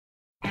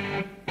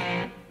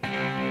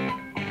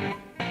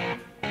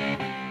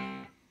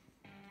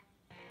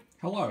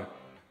Hello,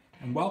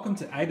 and welcome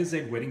to A to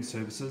Z Wedding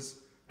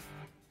Services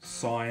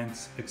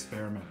Science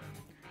Experiment.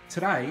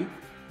 Today,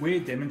 we're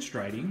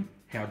demonstrating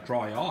how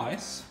dry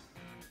ice,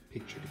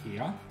 pictured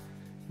here,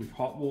 with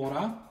hot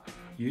water,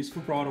 used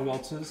for bridal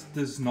waltzes,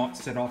 does not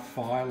set off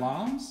fire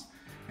alarms,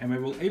 and we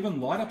will even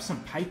light up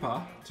some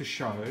paper to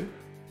show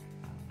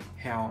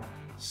how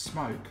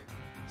smoke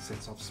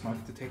sets off smoke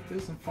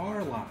detectors and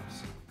fire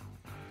alarms.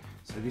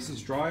 So this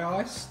is dry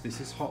ice, this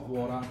is hot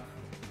water,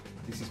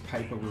 this is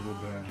paper we will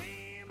burn.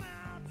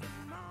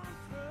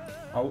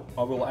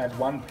 I will add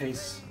one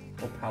piece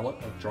or pellet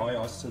of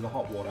dry ice to the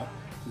hot water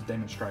to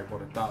demonstrate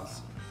what it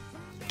does.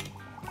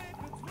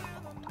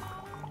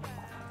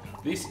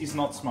 This is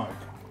not smoke,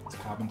 it's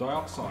carbon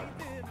dioxide.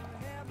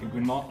 It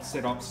will not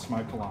set off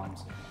smoke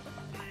alarms.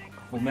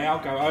 We'll now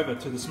go over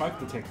to the smoke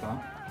detector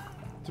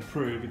to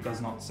prove it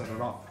does not set it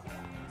off.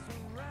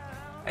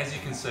 As you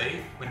can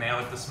see, we're now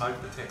at the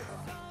smoke detector.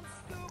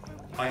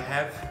 I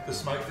have the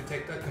smoke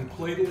detector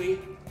completely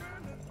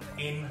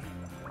in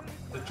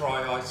the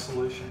dry ice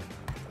solution.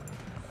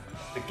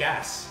 The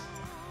gas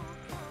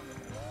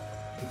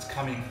that's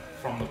coming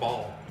from the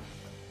bowl,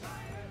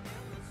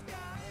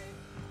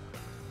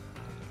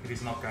 it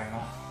is not going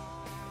off.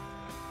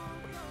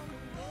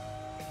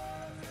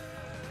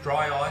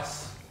 Dry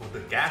ice, or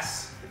the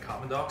gas, the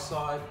carbon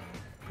dioxide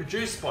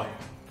produced by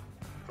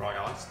dry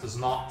ice, does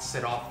not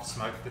set off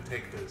smoke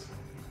detectors.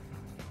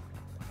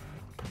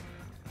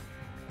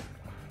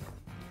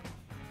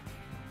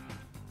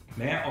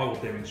 Now I will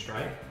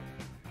demonstrate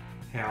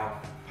how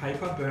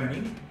paper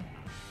burning,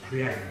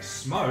 creating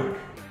smoke,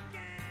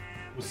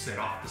 will set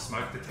off the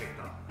smoke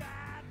detector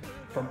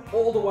from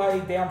all the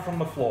way down from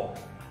the floor.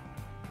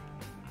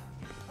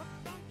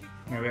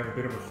 Now we have a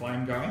bit of a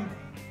flame going.